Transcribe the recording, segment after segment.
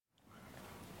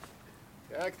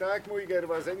Tak, mój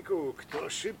Gerwazeńku. Kto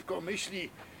szybko myśli,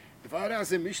 2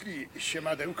 razy myśli,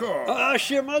 siemadełko. A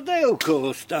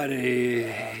siemadełko,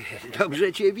 stary.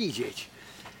 Dobrze cię widzieć.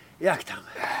 Jak tam?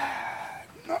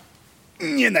 No,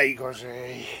 nie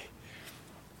najgorzej.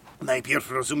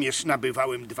 Najpierw, rozumiesz,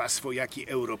 nabywałem 2 swojaki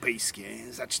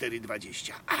europejskie za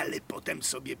 4,20, ale potem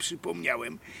sobie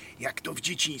przypomniałem, jak to w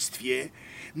dzieciństwie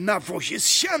na wozie z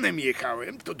sianem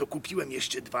jechałem, to dokupiłem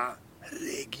jeszcze 2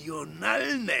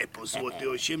 regionalne po złoty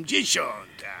 80.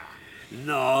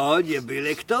 No, nie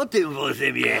byle kto tym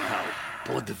wozem jechał.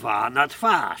 Po 2 na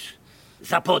twarz.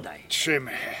 Zapodaj.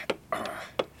 Trzymaj.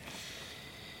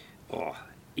 O,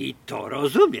 i to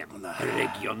rozumiem.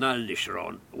 Regionalny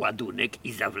szron, ładunek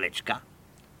i zawleczka.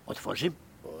 Otworzymy?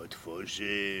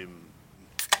 Otworzymy.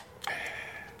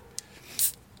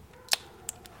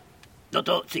 No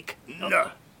to cyk. No,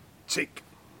 cyk.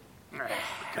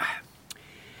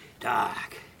 Tak.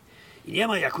 I nie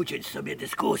ma jak uciąć sobie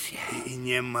dyskusję. I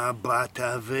nie ma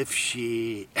bata we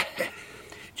wsi.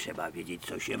 Trzeba wiedzieć,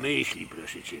 co się myśli,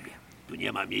 proszę ciebie. Tu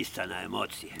nie ma miejsca na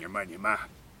emocje. Nie ma.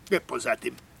 Poza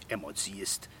tym emocji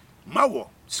jest mało.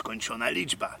 Skończona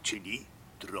liczba, czyli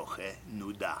trochę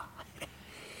nuda.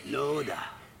 Nuda.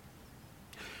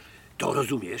 To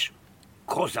rozumiesz?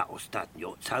 Koza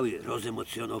ostatnio, cały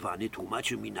rozemocjonowany,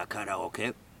 tłumaczył mi na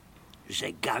karaoke,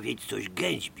 że gawieć coś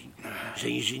gęźbi, że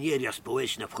inżynieria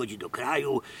społeczna wchodzi do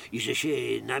kraju i że się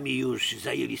nami już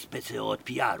zajęli spece od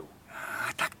PR-u.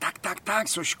 A, tak,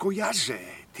 coś kojarzę.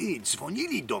 Ty,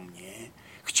 dzwonili do mnie.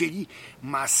 Chcieli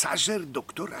masażer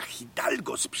doktora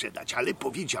Hidalgo sprzedać, ale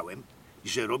powiedziałem,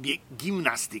 że robię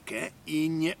gimnastykę i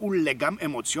nie ulegam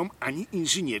emocjom ani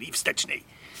inżynierii wstecznej.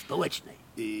 Społecznej.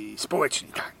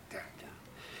 Społecznej, tak.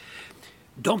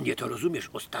 Do mnie, to rozumiesz,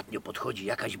 ostatnio podchodzi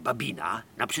jakaś babina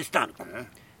na przystanku,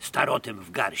 z tarotem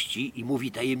w garści i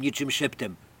mówi tajemniczym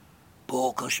szeptem: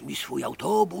 pokaż mi swój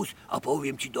autobus, a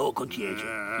powiem ci, dokąd jedzie.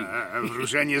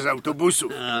 Wróżenie z autobusu.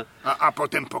 A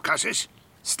potem pokażesz,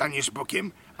 staniesz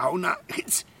bokiem, a ona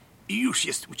hyc, i już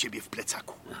jest u ciebie w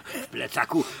plecaku. W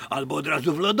plecaku albo od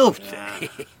razu w lodówce.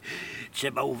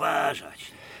 Trzeba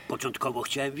uważać. Początkowo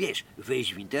chciałem,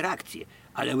 wejść w interakcję,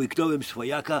 ale łyknąłem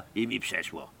swojaka i mi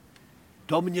przeszło.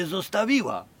 To mnie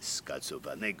zostawiła.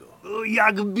 Skacowanego.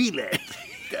 Jak bilet.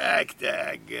 Tak,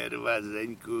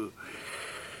 Gerwazeńku.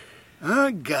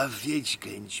 A gawieć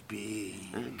gęćbi.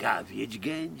 Gawieć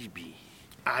gęćbi.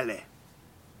 Ale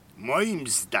moim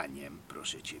zdaniem,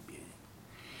 proszę ciebie,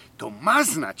 to ma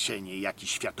znaczenie, jaki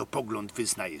światopogląd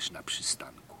wyznajesz na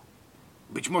przystanku.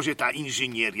 Być może ta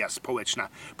inżynieria społeczna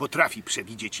potrafi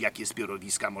przewidzieć, jakie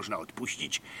zbiorowiska można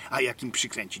odpuścić, a jakim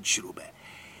przykręcić śrubę.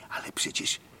 Ale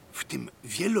przecież w tym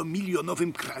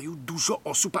wielomilionowym kraju dużo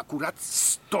osób akurat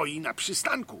stoi na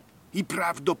przystanku i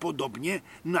prawdopodobnie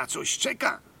na coś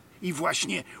czeka. I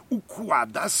właśnie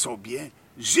układa sobie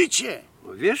życie.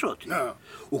 Wiesz o tym. No.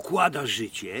 Układa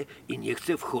życie i nie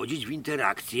chce wchodzić w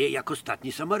interakcję jak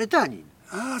ostatni Samarytanin.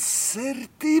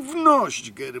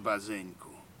 Asertywność,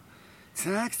 Gerwazeńku.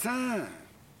 Tak.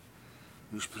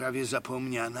 Już prawie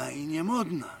zapomniana i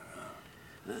niemodna.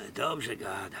 Dobrze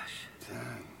gadasz.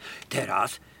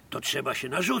 Teraz to trzeba się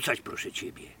narzucać, proszę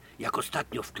ciebie. Jak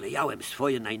ostatnio wklejałem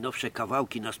swoje najnowsze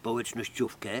kawałki na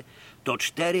społecznościówkę, to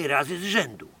 4 razy z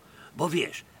rzędu. Bo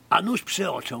wiesz, a nóż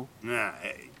przeoczą.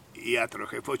 Ja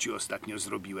trochę foci ostatnio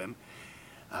zrobiłem,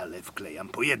 ale wklejam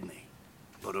po jednej,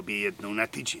 bo robię jedną na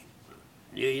tydzień.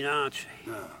 Nie inaczej.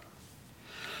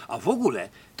 A w ogóle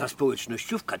ta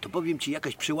społecznościówka, to powiem ci,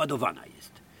 jakaś przeładowana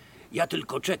jest. Ja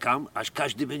tylko czekam, aż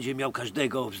każdy będzie miał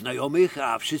każdego w znajomych,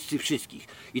 a wszyscy wszystkich.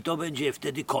 I to będzie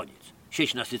wtedy koniec.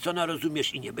 Sieć nasycona,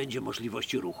 rozumiesz, i nie będzie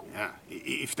możliwości ruchu.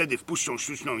 I wtedy wpuszczą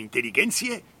sztuczną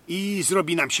inteligencję i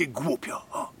zrobi nam się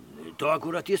głupio. To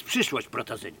akurat jest przyszłość,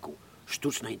 Protazeńku.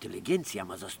 Sztuczna inteligencja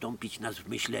ma zastąpić nas w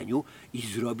myśleniu i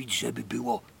zrobić, żeby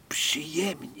było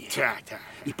przyjemnie. Tak.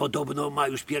 I podobno ma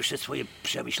już pierwsze swoje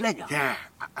przemyślenia.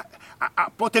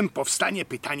 A potem powstanie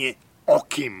pytanie, o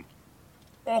kim?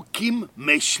 O kim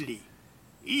myśli?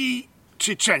 I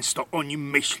czy często o nim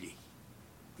myśli?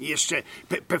 Jeszcze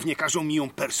pewnie każą mi ją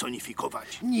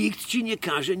personifikować. Nikt ci nie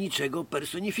każe niczego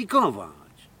personifikować.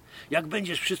 Jak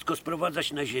będziesz wszystko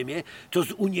sprowadzać na ziemię, to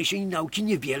z uniesień nauki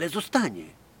niewiele zostanie.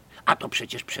 A to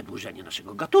przecież przedłużenie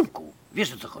naszego gatunku.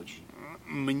 Wiesz, o co chodzi?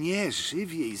 Mnie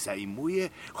żywiej zajmuje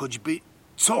choćby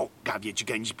co gawieć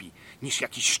gęćbi, niż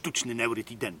jakiś sztuczny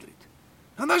neuryt i dendryt.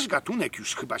 A nasz gatunek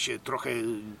już chyba się trochę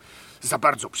za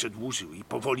bardzo przedłużył i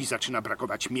powoli zaczyna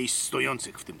brakować miejsc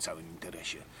stojących w tym całym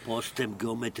interesie. Postęp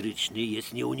geometryczny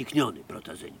jest nieunikniony,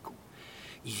 Protazeńku.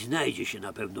 I znajdzie się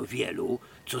na pewno wielu,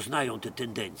 co znają te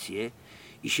tendencje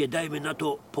i się, dajmy na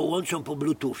to, połączą po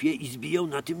bluetoothie i zbiją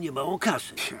na tym niemałą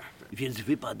kasę. Więc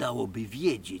wypadałoby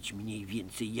wiedzieć mniej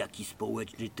więcej, jaki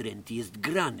społeczny trend jest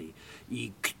grany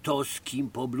i kto z kim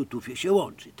po bluetoothie się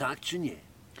łączy, tak czy nie?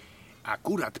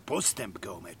 Akurat postęp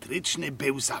geometryczny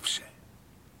był zawsze.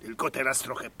 Tylko teraz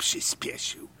trochę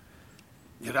przyspieszył.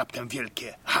 I raptem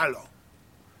wielkie halo.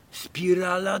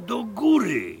 Spirala do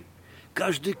góry.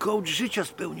 Każdy coach życia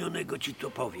spełnionego ci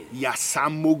to powie. Ja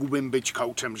sam mógłbym być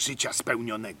coachem życia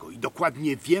spełnionego i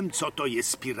dokładnie wiem, co to jest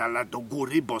spirala do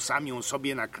góry, bo sam ją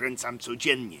sobie nakręcam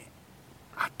codziennie.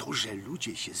 A to, że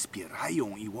ludzie się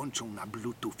zbierają i łączą na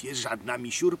bluetoothie, żadna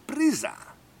mi siurpryza.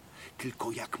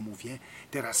 Tylko jak mówię,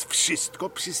 teraz wszystko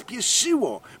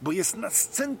przyspieszyło, bo jest nas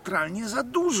centralnie za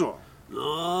dużo.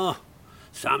 No,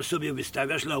 sam sobie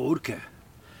wystawiasz laurkę.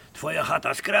 Twoja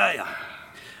chata z kraja.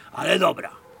 Ale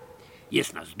dobra,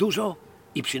 jest nas dużo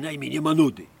i przynajmniej nie ma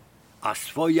nudy. A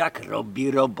swojak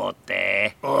robi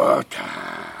robotę. O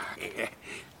tak,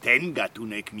 ten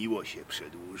gatunek miło się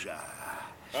przedłuża.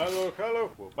 Halo, halo,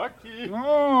 chłopaki.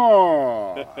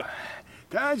 O,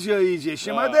 Tadzio idzie,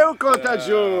 siemadełko,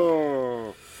 Tadziu.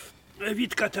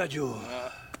 Witka, Tadziu.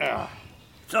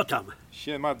 Co tam?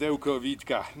 Siemadełko,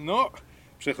 Witka. No,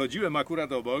 przechodziłem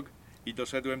akurat obok i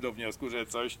doszedłem do wniosku, że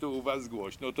coś tu u was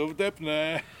głośno to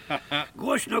wdepnę.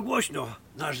 Głośno, głośno.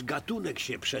 Nasz gatunek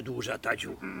się przedłuża,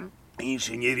 Tadziu.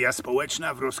 Inżynieria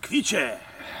społeczna w rozkwicie.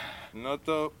 No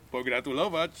to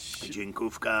pogratulować.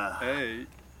 Dziękówka. Ej,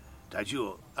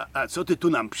 Tadziu, a co ty tu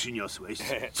nam przyniosłeś?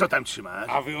 Co tam trzymasz?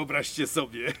 a wyobraźcie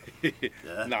sobie,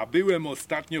 nabyłem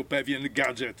ostatnio pewien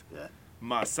gadżet.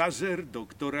 Masażer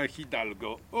doktora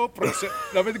Hidalgo. O proszę,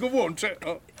 nawet go włączę.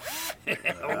 O.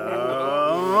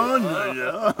 O,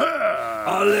 no.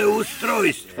 Ale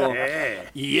ustrojstwo.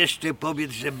 I jeszcze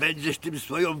powiedz, że będziesz tym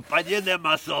swoją panienę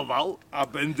masował. A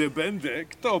będę,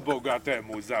 kto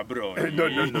bogatemu zabroni.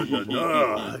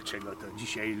 No. Czego to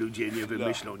dzisiaj ludzie nie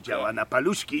wymyślą? Działa na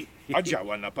paluszki. A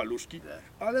działa na paluszki,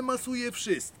 ale masuje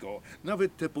wszystko.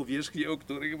 Nawet te powierzchnie, o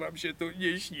których wam się tu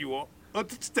nie śniło.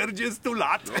 Od 40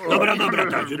 lat.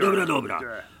 Dobra, Tadziu, dobra.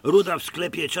 Ruda w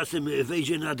sklepie czasem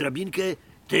wejdzie na drabinkę,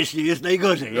 też nie jest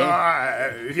najgorzej, nie?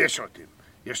 Wiesz o tym.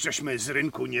 Jeszcześmy z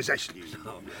rynku nie zeszli.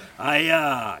 A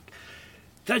jak?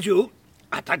 Tadziu,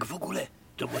 a tak w ogóle,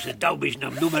 to może dałbyś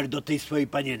nam numer do tej swojej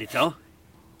panieny, co?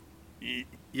 I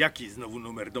jaki znowu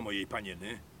numer do mojej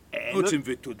panieny? O czym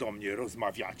wy tu do mnie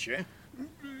rozmawiacie?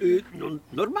 No,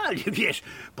 normalnie, wiesz,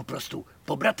 po prostu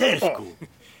po bratersku.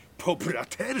 Po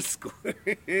bratersku?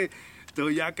 To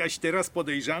jakaś teraz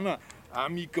podejrzana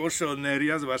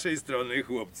amikoszoneria z waszej strony,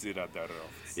 chłopcy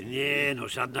radarowcy. Nie, no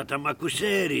żadna tam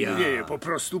akuszeria. Nie, po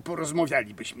prostu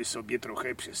porozmawialibyśmy sobie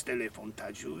trochę przez telefon,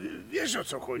 Tadziu. Wiesz o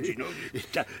co chodzi, no.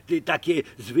 Takie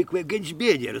zwykłe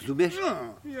gęćbienie, rozumiesz?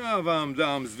 Ja wam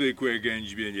dam zwykłe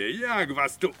gęźbienie. Jak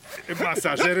was tu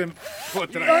masażerem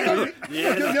potraktuję?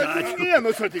 Nie,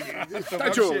 no co ty.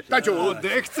 Tadziu.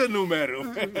 Odechcę numerów.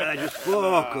 Tadziu,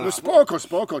 spoko. No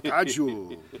spoko, Tadziu.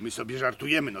 My sobie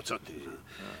żartujemy, no co ty.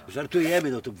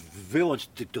 Żartujemy, no to wyłącz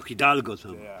to Hidalgo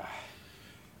tam.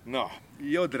 No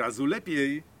i od razu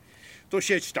lepiej. To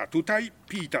siedź ta tutaj,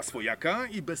 pij ta swojaka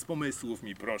i bez pomysłów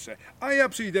mi proszę. A ja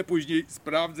przyjdę później,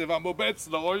 sprawdzę wam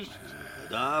obecność.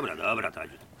 Dobra,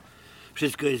 Tadziu.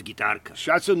 Wszystko jest gitarka.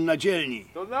 Szacun na dzielni.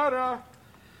 To nara.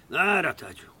 Nara,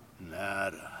 Tadziu.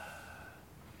 Nara.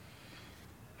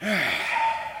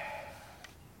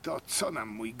 To co nam,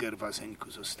 mój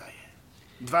Gerwazeńku, zostaje?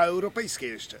 2 europejskie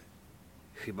jeszcze.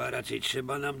 Chyba raczej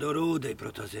trzeba nam do rudej,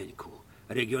 Protazeńku.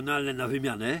 Regionalne na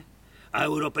wymianę, a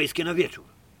europejskie na wieczór.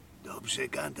 Dobrze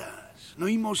gadasz. No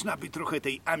i można by trochę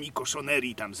tej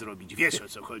amikoszonerii tam zrobić. Wiesz o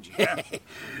co chodzi, ja?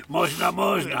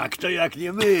 Można, kto jak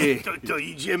nie my. To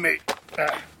idziemy.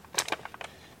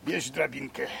 Bierz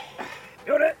drabinkę.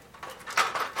 Biorę.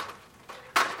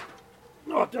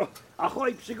 No to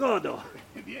ahoj, przygodo.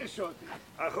 Wiesz o tym.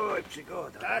 Ahoj,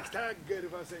 przygoda. Tak,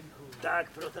 Gerwazeńku. Tak,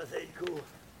 Protazeńku.